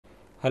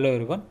Hello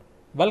everyone,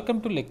 welcome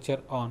to lecture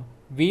on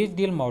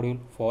VHDL module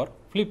for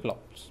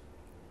flip-flops.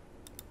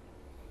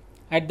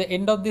 At the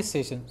end of this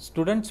session,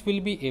 students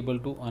will be able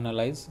to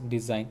analyze,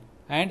 design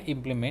and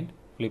implement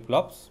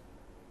flip-flops.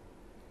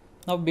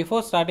 Now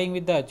before starting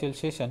with the actual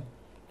session,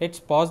 let's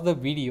pause the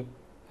video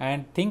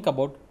and think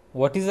about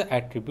what is the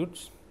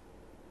attributes.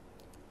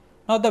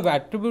 Now the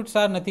attributes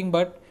are nothing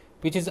but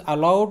which is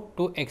allowed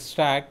to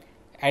extract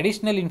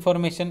additional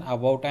information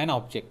about an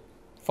object.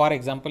 For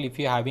example, if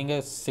you are having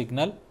a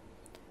signal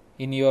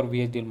in your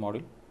VHDL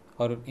module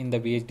or in the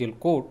VHDL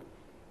code,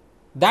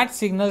 that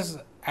signal's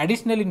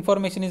additional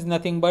information is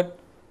nothing but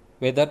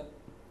whether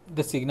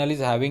the signal is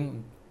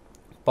having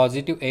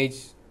positive edge,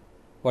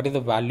 what is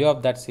the value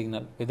of that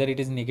signal, whether it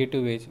is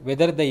negative edge,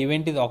 whether the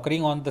event is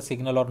occurring on the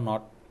signal or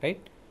not, right?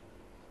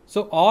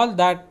 So all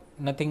that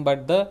nothing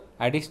but the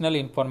additional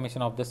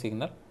information of the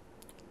signal.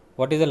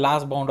 What is the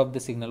last bound of the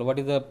signal, what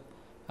is the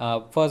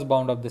first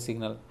bound of the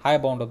signal, high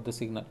bound of the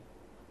signal,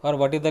 or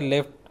what is the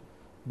left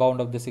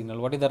bound of the signal,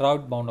 what is the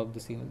right bound of the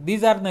signal.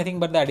 These are nothing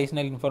but the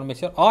additional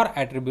information or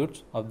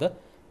attributes of the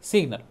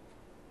signal.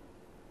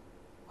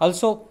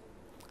 Also,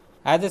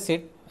 as I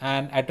said,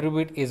 an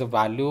attribute is a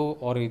value,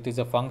 or it is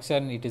a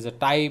function, it is a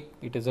type,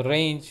 it is a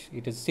range,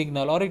 it is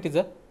signal, or it is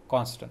a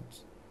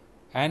constant.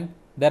 And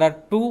there are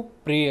two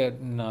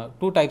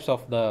types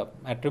of the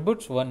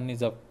attributes. One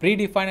is a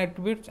predefined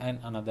attributes and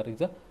another is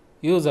a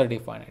user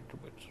defined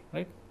attributes,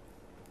 right?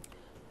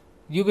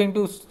 You're going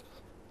to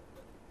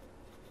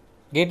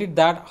get it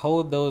that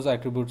how those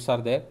attributes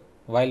are there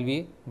while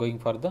we going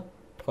further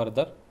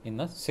in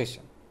the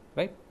session,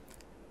 right?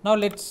 Now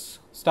let's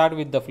start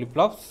with the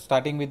flip-flops,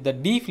 starting with the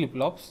D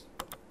flip-flops.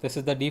 This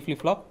is the D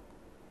flip-flop.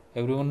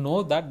 Everyone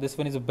knows that this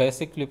one is a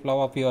basic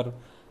flip-flop of your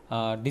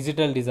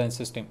digital design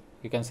system.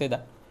 You can say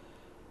that.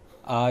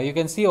 You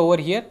can see over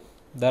here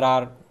there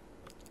are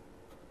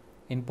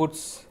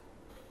inputs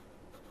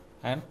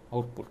and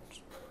outputs.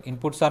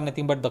 Inputs are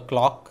nothing but the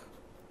clock,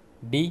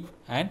 D,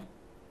 and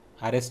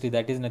RST,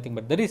 that is nothing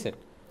but the reset,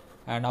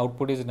 and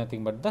output is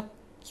nothing but the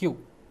Q.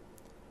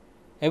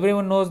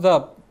 Everyone knows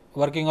the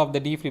working of the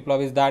D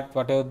flip-flop is that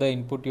whatever the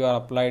input you are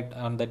applied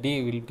on the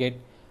D will get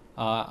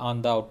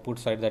on the output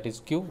side, that is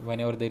Q,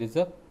 whenever there is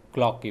a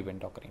clock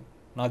event occurring.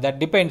 Now that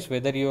depends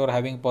whether you are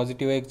having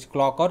positive edge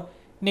clock or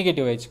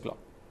negative edge clock.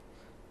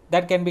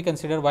 That can be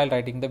considered while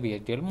writing the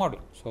VHDL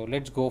module. So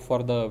let's go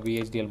for the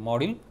VHDL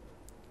module.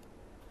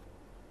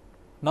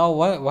 Now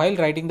while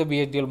writing the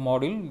VHDL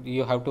module,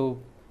 you have to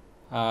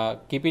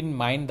keep in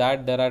mind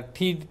that there are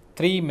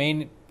three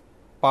main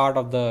part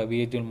of the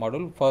VHDL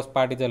module. First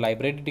part is a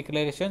library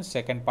declaration,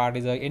 second part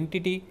is a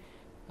entity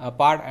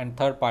part, and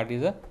third part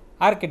is a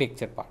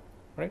architecture part,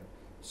 right?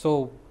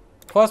 So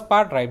first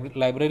part,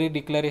 library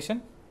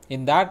declaration.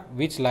 In that,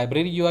 which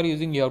library you are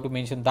using, you have to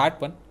mention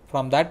that one.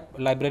 From that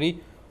library,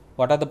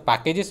 what are the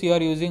packages you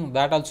are using,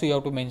 that also you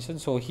have to mention.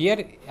 So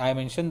here I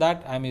mentioned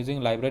that I am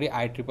using library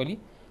IEEE.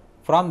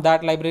 From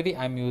that library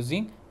I am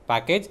using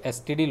package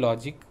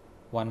stdlogic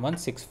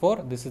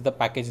 1164. This is the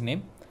package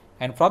name,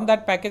 and from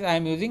that package I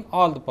am using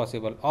all the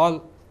possible,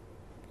 all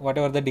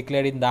whatever the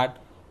declared in that,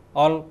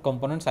 all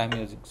components I am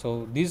using.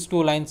 So these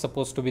two lines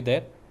supposed to be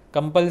there,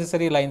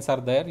 compulsory lines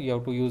are there, you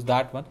have to use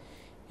that one.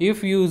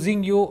 If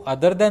using you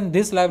other than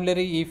this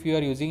library, if you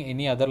are using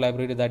any other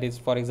library, that is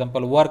for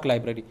example work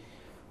library,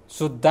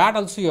 so that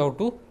also you have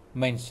to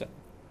mention.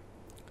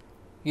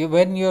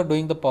 When you are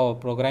doing the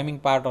programming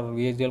part or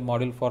VHDL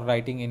module for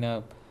writing in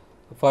a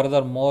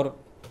further more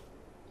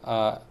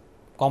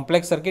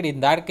complex circuit, in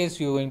that case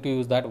you are going to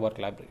use that work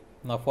library.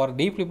 Now for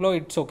D flip-flop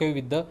it's okay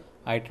with the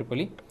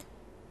IEEE.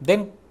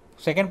 Then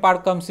second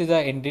part comes is the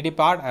entity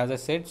part, as I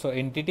said. So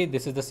entity,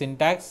 this is the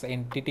syntax,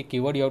 entity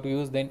keyword you have to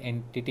use, then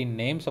entity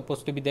name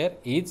supposed to be there,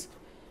 is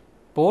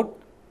port.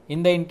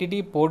 In the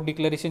entity, port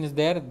declaration is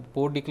there.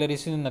 Port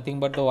declaration is nothing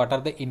but the what are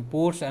the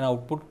inputs and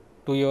output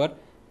to your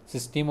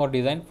system or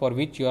design for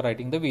which you are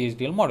writing the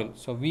VHDL module.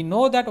 So we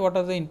know that what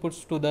are the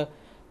inputs to the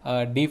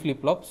D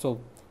flip-flop. So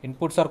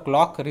inputs are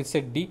clock,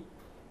 reset, D,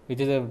 which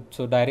is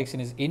so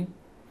direction is in.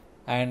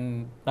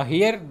 And now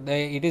here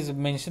it is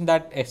mentioned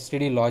that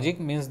std logic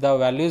means the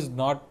value is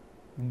not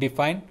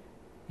defined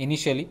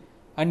initially,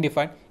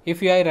 undefined.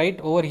 If I write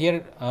over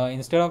here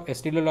instead of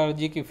std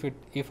logic,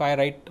 if I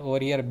write over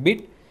here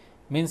bit,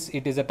 means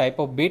it is a type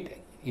of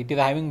bit, it is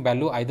having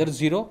value either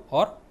 0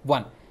 or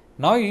 1.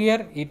 Now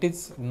here it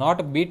is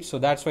not a bit, so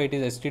that's why it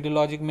is std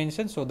logic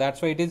mentioned. So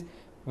that's why it is,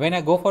 when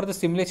I go for the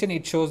simulation,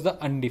 it shows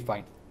the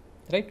undefined,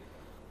 right?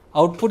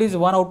 Output is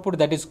one output,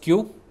 that is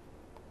Q.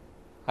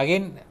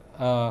 Again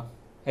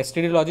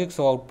std logic,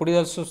 so output is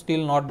also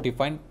still not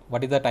defined,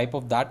 what is the type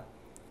of that.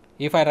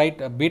 If I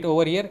write a bit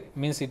over here,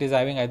 means it is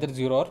having either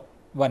 0 or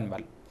 1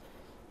 value.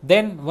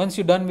 Then once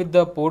you done with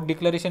the port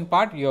declaration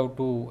part, you have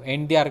to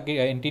end the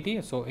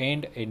entity. So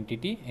end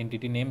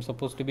entity name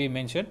supposed to be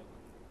mentioned.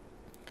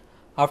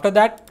 After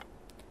that,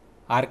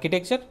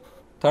 architecture,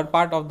 third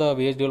part of the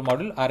VHDL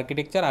module,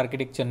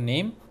 architecture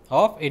name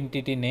of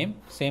entity name,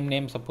 same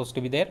name supposed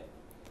to be there,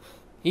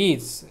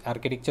 is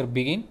architecture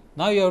begin.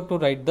 Now you have to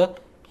write the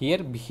here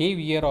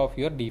behavior of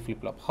your D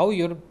flip flop, how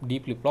your D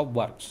flip flop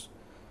works.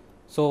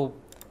 So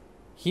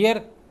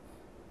here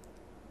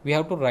we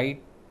have to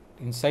write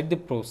inside the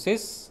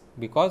process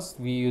because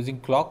we using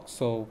clock.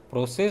 So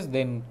process,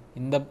 then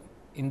in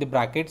the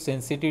bracket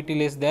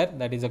sensitivity is there,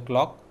 that is a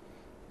clock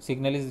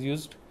signal is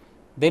used,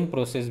 then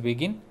process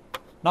begin.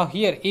 Now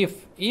here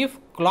if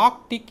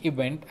clock tick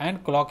event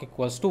and clock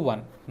equals to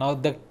 1, now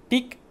the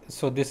tick,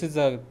 so this is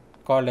a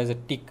called as a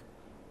tick,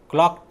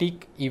 clock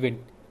tick event.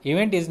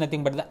 Event is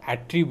nothing but the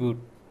attribute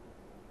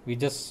we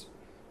just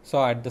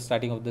saw at the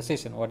starting of the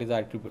session. What is the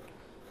attribute?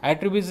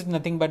 Attribute is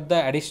nothing but the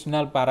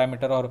additional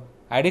parameter or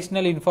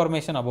additional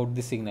information about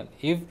the signal.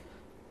 If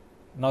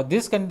now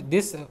this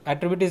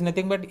attribute is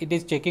nothing but it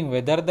is checking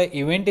whether the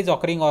event is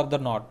occurring or the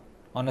not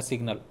on a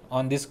signal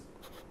on this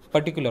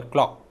particular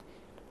clock.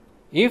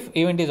 If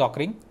event is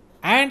occurring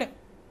and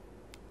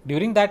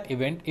during that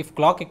event if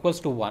clock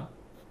equals to 1,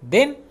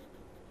 then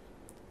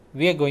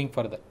we are going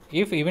further.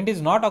 If event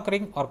is not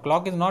occurring or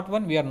clock is not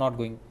 1, we are not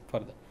going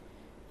further.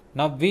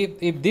 Now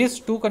if these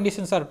two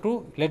conditions are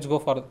true, let's go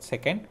for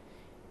second.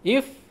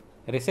 If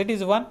reset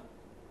is 1,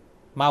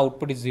 my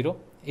output is 0.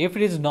 If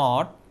it is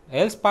not,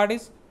 else part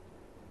is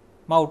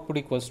my output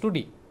equals to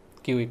D,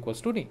 Q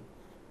equals to D.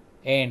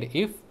 And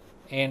if,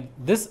 and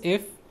this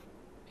if,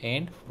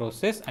 end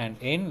process and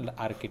end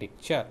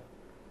architecture.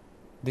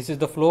 This is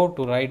the flow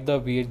to write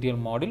the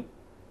VHDL module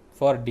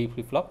for D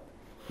flip flop.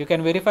 You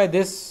can verify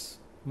this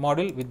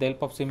module with the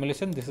help of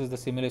simulation. This is the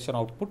simulation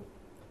output.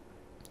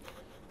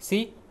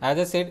 See, as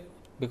I said,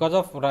 because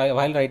of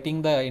while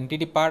writing the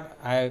entity part,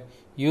 I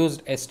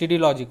used STD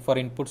logic for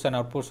inputs and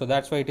outputs. So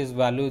that's why it is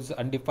value is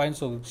undefined.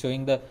 So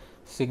showing the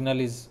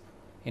signal is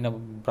in a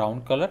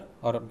brown color,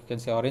 or you can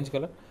say orange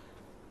color.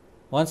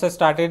 Once I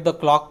started the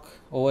clock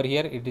over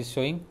here, it is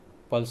showing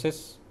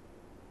pulses,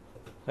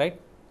 right?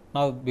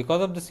 Now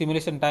because of the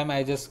simulation time,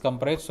 I just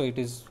compressed, so it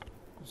is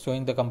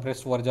showing the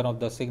compressed version of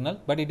the signal,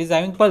 but it is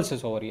having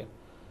pulses over here,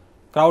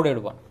 crowded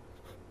one.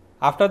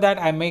 After that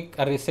I make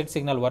a reset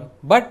signal 1,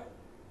 but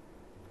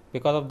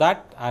because of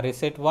that I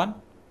reset 1,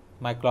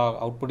 my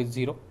clock output is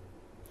 0.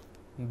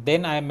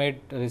 Then I made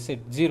reset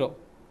 0,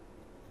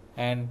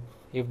 and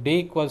if D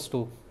equals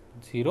to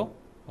 0,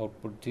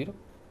 output 0.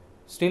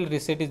 Still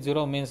reset is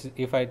 0, means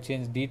if I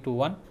change D to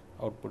 1,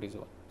 output is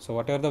 1. So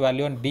whatever the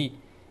value on D,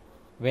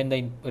 when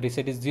the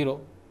reset is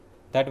 0,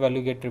 that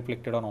value get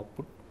reflected on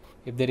output.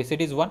 If the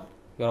reset is 1,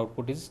 your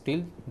output is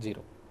still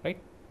 0, right?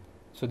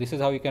 So this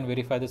is how you can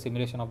verify the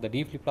simulation of the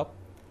D flip flop.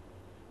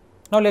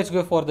 Now let's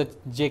go for the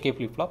JK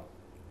flip flop.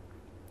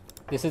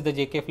 This is the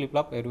JK flip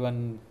flop.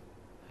 Everyone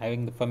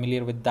having the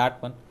familiar with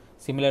that one.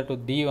 Similar to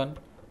D1,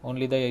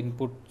 only the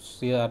inputs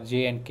here are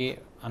J and K.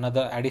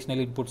 Another additional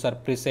inputs are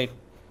preset,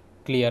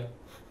 clear.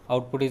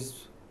 Output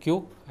is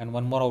Q, and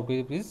one more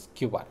output is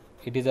Q bar.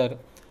 It is a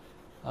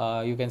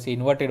you can say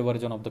inverted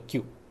version of the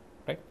Q,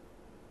 right?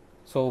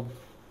 So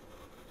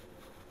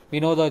we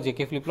know the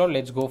JK flip flop.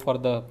 Let's go for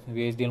the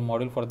VHDL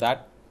module for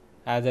that.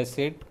 As I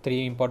said,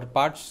 3 important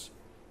parts: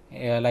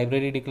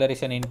 library,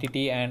 declaration,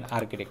 entity, and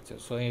architecture.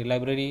 So in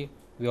library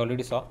we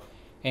already saw.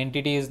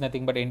 Entity is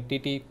nothing but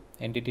entity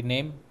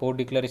name, port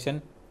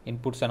declaration,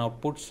 inputs and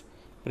outputs,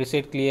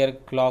 preset, clear,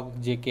 clock,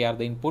 JK are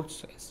the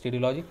inputs, STD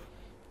logic,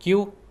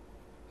 Q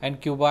and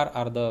Q bar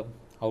are the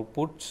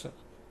outputs.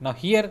 Now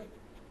here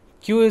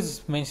Q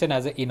is mentioned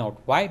as a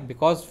in-out. Why?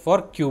 Because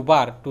for Q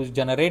bar, to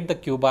generate the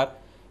Q bar,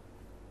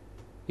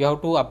 you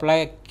have to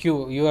apply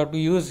Q, you have to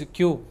use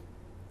Q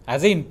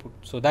as a input.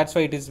 So that's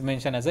why it is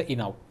mentioned as a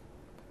in-out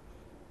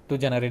to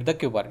generate the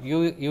Q bar.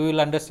 You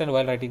will understand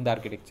while writing the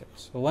architecture.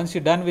 So once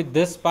you're done with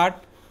this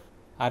part,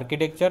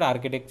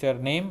 architecture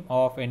name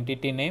of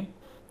entity name,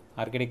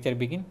 architecture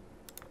begin.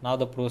 Now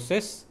the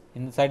process,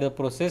 inside the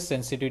process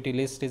sensitivity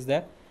list is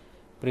there,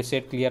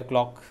 preset, clear,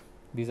 clock,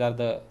 these are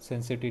the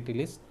sensitivity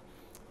list.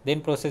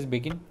 Then process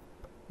begin.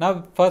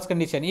 Now first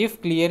condition,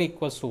 if clear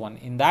equals to 1,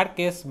 in that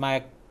case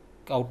my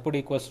output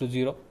equals to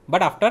 0,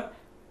 but after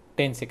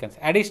 10 seconds.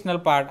 Additional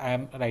part I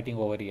am writing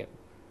over here.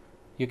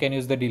 You can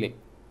use the delay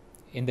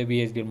in the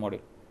VHDL module,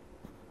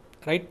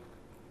 right?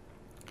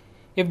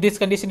 If this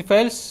condition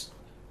fails,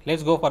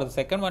 let's go for the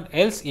second one.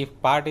 Else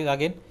if part is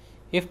again,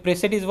 if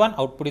preset is 1,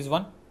 output is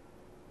 1,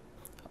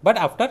 but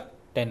after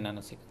 10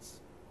 nanoseconds.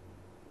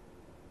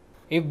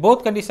 If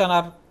both conditions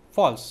are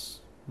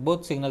false,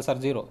 both signals are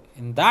 0,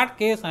 in that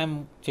case I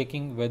am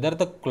checking whether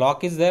the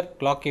clock is there,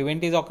 clock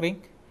event is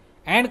occurring,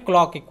 and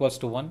clock equals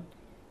to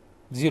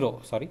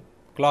 0,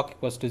 clock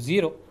equals to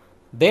 0,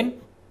 then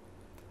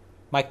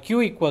my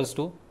Q equals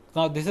to,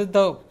 now this is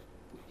the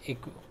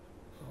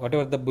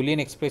whatever the Boolean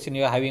expression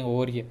you are having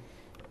over here,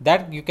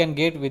 that you can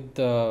get with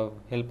the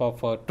help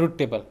of truth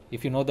table.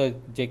 If you know the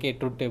JK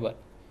truth table,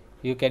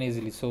 you can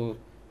easily. So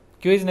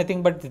Q is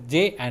nothing but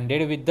J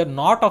ANDed with the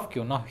not of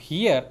Q. Now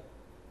here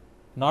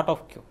not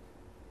of Q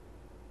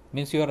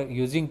means you are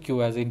using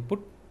Q as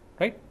input,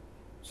 right?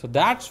 So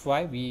that's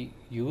why we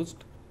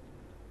used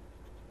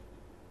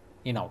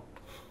in out,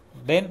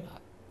 then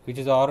which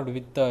is ORed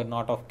with the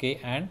not of K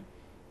and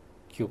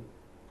Q,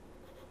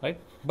 right?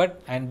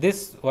 But and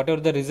this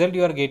whatever the result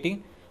you are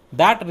getting,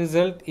 that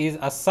result is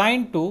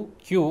assigned to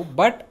Q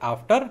but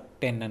after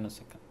 10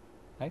 nanosecond,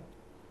 right?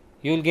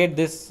 You will get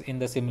this in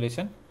the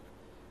simulation.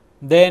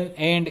 Then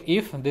end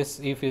if, this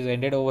if is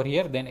ended over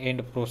here, then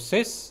end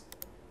process.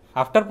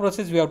 After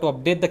process we have to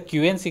update the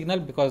Qn signal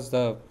because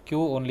the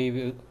Q only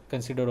we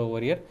considered over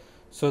here.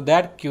 So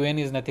that Qn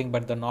is nothing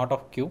but the knot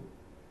of Q,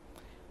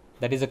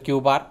 that is a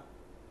Q bar,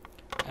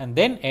 and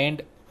then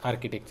end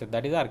architecture,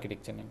 that is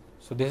architecture name.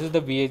 So this is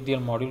the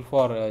VHDL module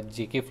for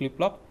JK flip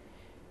flop.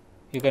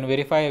 You can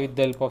verify with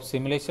the help of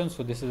simulation.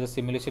 So this is the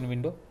simulation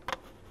window.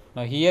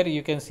 Now here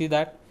you can see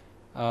that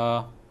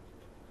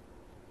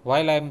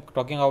while I am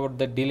talking about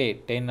the delay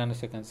 10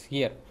 nanoseconds,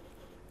 here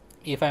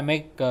if I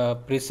make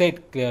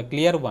preset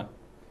clear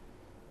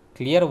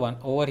one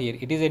over here,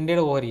 it is ended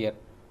over here.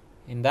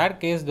 In that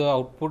case the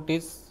output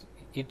is,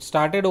 it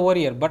started over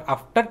here, but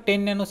after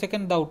 10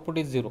 nanosecond the output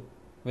is 0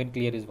 when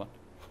clear is 1.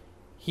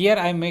 Here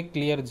I make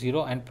clear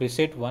 0 and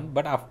preset 1,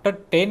 but after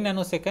 10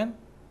 nanosecond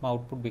my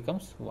output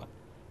becomes 1,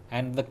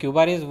 and the Q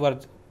bar is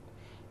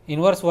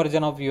inverse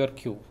version of your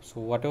Q. So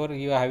whatever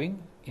you are having,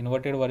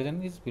 inverted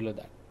version is below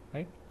that,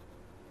 right?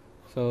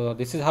 So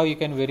this is how you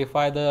can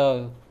verify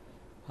the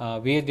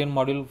VHDL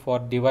module for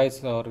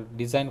device or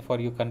design for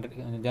you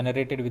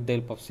generated with the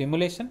help of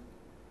simulation.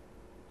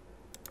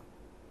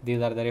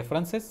 These are the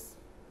references.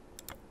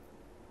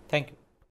 Thank you.